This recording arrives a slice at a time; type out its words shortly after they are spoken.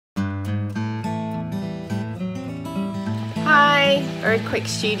Hi, Earthquake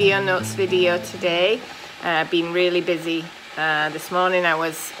Studio Notes video today. Been really busy. This morning I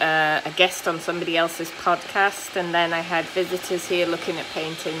was a guest on somebody else's podcast, and then I had visitors here looking at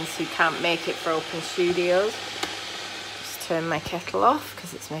paintings who can't make it for Open Studios. Just turn my kettle off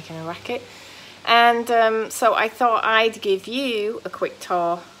because it's making a racket. And so I thought I'd give you a quick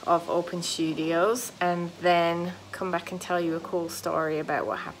tour of Open Studios and then come back and tell you a cool story about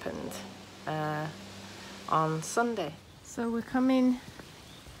what happened on Sunday. So we're coming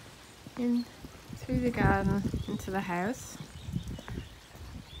in through the garden into the house,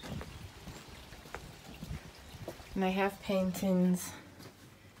 and I have paintings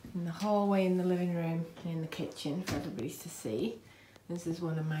in the hallway, in the living room, and in the kitchen for everybody to see. This is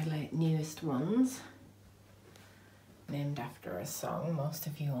one of my newest ones, named after a song most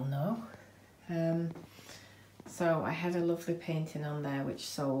of you will know. So I had a lovely painting on there which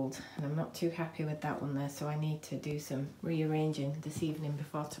sold, and I'm not too happy with that one there, so I need to do some rearranging this evening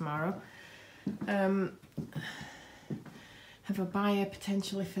before tomorrow. Have a buyer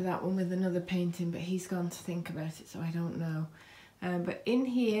potentially for that one with another painting, but he's gone to think about it, so I don't know. But in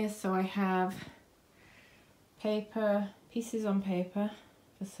here, so I have paper, pieces on paper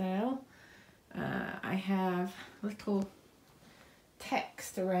for sale. I have little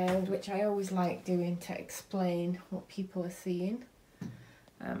text around, which I always like doing to explain what people are seeing.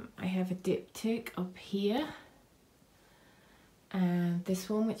 I have a diptych up here, and this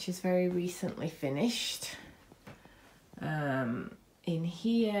one which is very recently finished in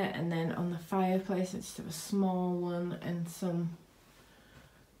here, and then on the fireplace I just have a small one and some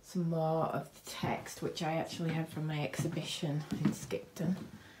more of the text which I actually had from my exhibition in Skipton.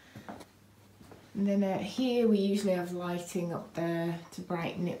 And then here we usually have lighting up there to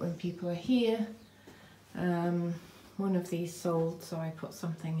brighten it when people are here. One of these sold, so I put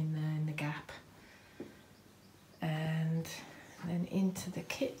something in there in the gap. And then into the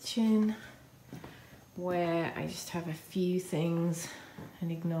kitchen, where I just have a few things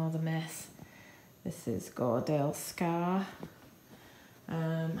and ignore the mess. This is Goredale Scar.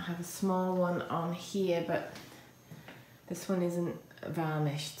 I have a small one on here, but this one isn't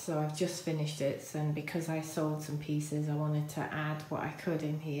varnished, so I've just finished it, and because I sold some pieces I wanted to add what I could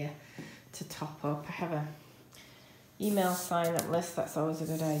in here to top up. I have a email sign up list, that's always a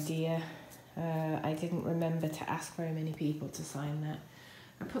good idea. I didn't remember to ask very many people to sign that.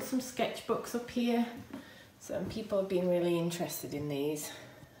 I put some sketchbooks up here, so people have been really interested in these,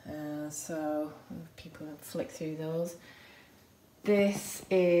 so people can flick through those. This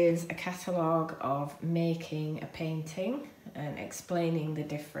is a catalogue of making a painting and explaining the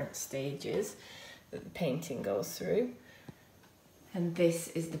different stages that the painting goes through. And this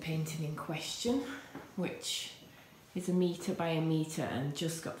is the painting in question, which is 1 metre by 1 metre and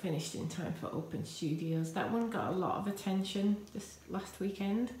just got finished in time for Open Studios. That one got a lot of attention this last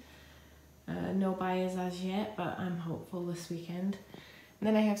weekend. No buyers as yet, but I'm hopeful this weekend. And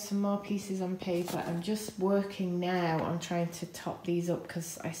then I have some more pieces on paper. I'm just working now on trying to top these up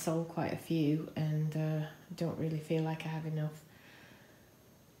because I sold quite a few, and I don't really feel like I have enough.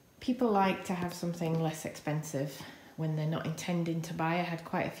 People like to have something less expensive when they're not intending to buy. I had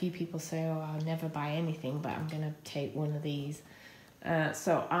quite a few people say, oh, I'll never buy anything, but I'm going to take one of these.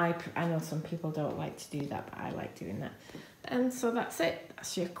 So I know some people don't like to do that, but I like doing that. And so that's it.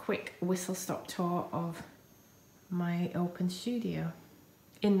 That's your quick whistle-stop tour of my Open Studio.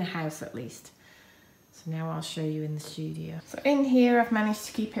 In the house at least. So now I'll show you in the studio. So in here I've managed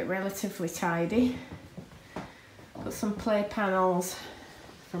to keep it relatively tidy. Put some play panels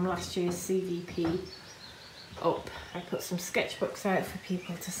from last year's CVP up. I put some sketchbooks out for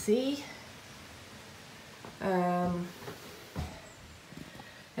people to see. And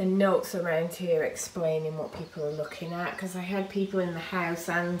notes around here explaining what people are looking at, because I had people in the house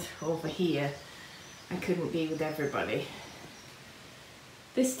and over here. I couldn't be with everybody.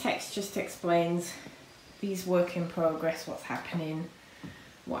 This text just explains these work in progress, what's happening,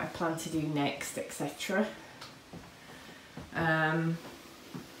 what I plan to do next, etc.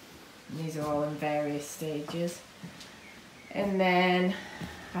 These are all in various stages. And then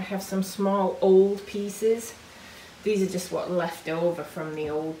I have some small old pieces. These are just what left over from the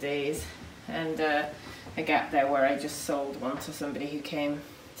old days. And a gap there where I just sold one to somebody who came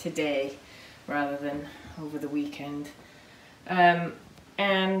today rather than over the weekend.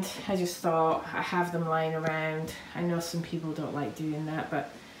 And I just thought I have them lying around. I know some people don't like doing that,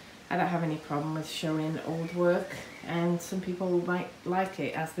 but I don't have any problem with showing old work, and some people might like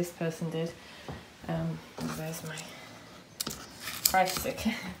it, as this person did. There's my price stick.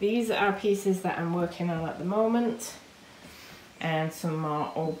 These are pieces that I'm working on at the moment, and some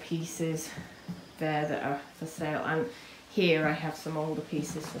more old pieces there that are for sale. And here I have some older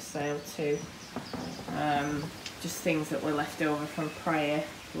pieces for sale too. Just things that were left over from prior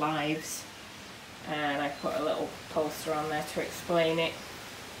lives. And I put a little poster on there to explain it.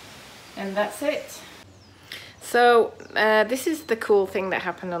 And that's it. So this is the cool thing that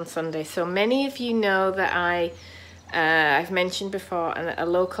happened on Sunday. So many of you know that I've mentioned before a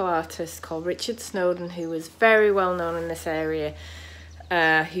local artist called Richard Snowden, who was very well known in this area,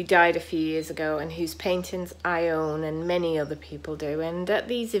 who died a few years ago, and whose paintings I own and many other people do. And at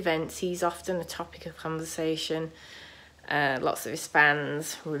these events he's often a topic of conversation. Lots of his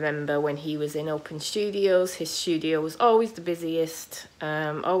fans remember when he was in open studios. His studio was always the busiest,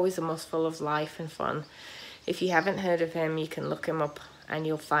 always the most full of life and fun. If you haven't heard of him, you can look him up and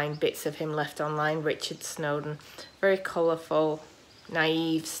you'll find bits of him left online. Richard Snowden, very colourful,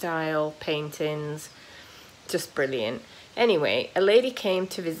 naive style paintings, just brilliant. Anyway, a lady came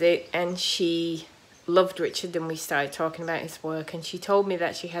to visit and she loved Richard, and we started talking about his work, and she told me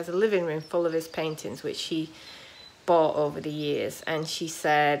that she has a living room full of his paintings which she bought over the years. And she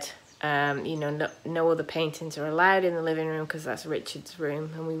said, you know, no other paintings are allowed in the living room because that's Richard's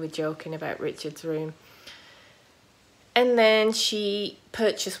room. And we were joking about Richard's room. And then she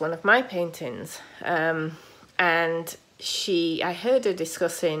purchased one of my paintings, and I heard her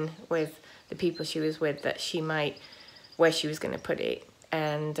discussing with the people she was with that she might, where she was going to put it.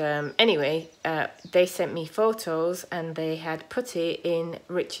 And anyway, they sent me photos, and they had put it in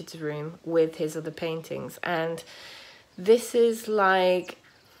Richard's room with his other paintings. And this is like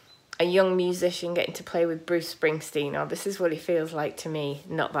a young musician getting to play with Bruce Springsteen, or this is what it feels like to me.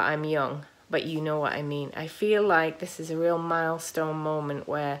 Not that I'm young, but you know what I mean. I feel like this is a real milestone moment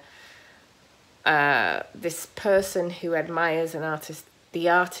where this person who admires an artist, the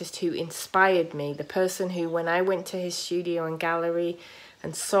artist who inspired me, the person who, when I went to his studio and gallery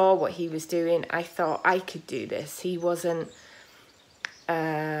and saw what he was doing, I thought I could do this. He wasn't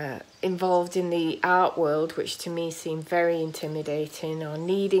involved in the art world, which to me seemed very intimidating, or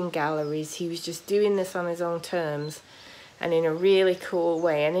needing galleries. He was just doing this on his own terms and in a really cool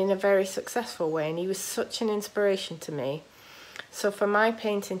way and in a very successful way, and he was such an inspiration to me. So for my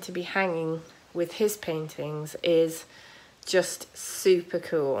painting to be hanging with his paintings is just super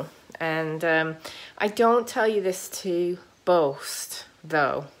cool. And I don't tell you this to boast,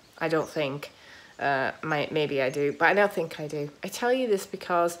 though. I don't think. Maybe I do, but I don't think I do. I tell you this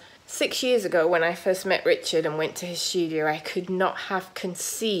because 6 years ago, when I first met Richard and went to his studio, I could not have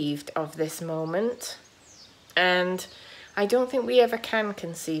conceived of this moment. And I don't think we ever can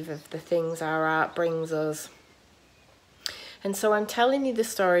conceive of the things our art brings us. And so I'm telling you the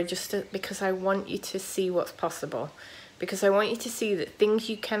story just because I want you to see what's possible. Because I want you to see that things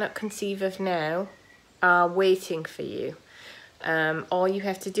you cannot conceive of now are waiting for you. All you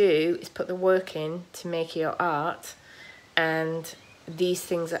have to do is put the work in to make your art, and these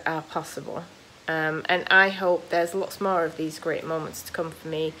things are possible. And I hope there's lots more of these great moments to come for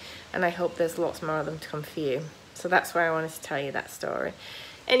me, and I hope there's lots more of them to come for you. So that's why I wanted to tell you that story.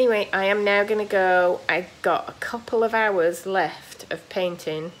 Anyway, I am now going to go. I've got a couple of hours left of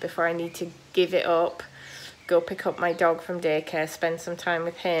painting before I need to give it up, go pick up my dog from daycare, spend some time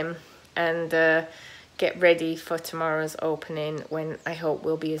with him, and get ready for tomorrow's opening, when I hope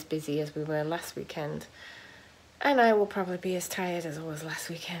we'll be as busy as we were last weekend. And I will probably be as tired as I was last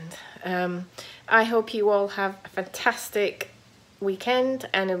weekend. I hope you all have a fantastic weekend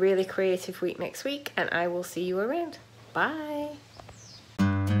and a really creative week next week, and I will see you around. Bye.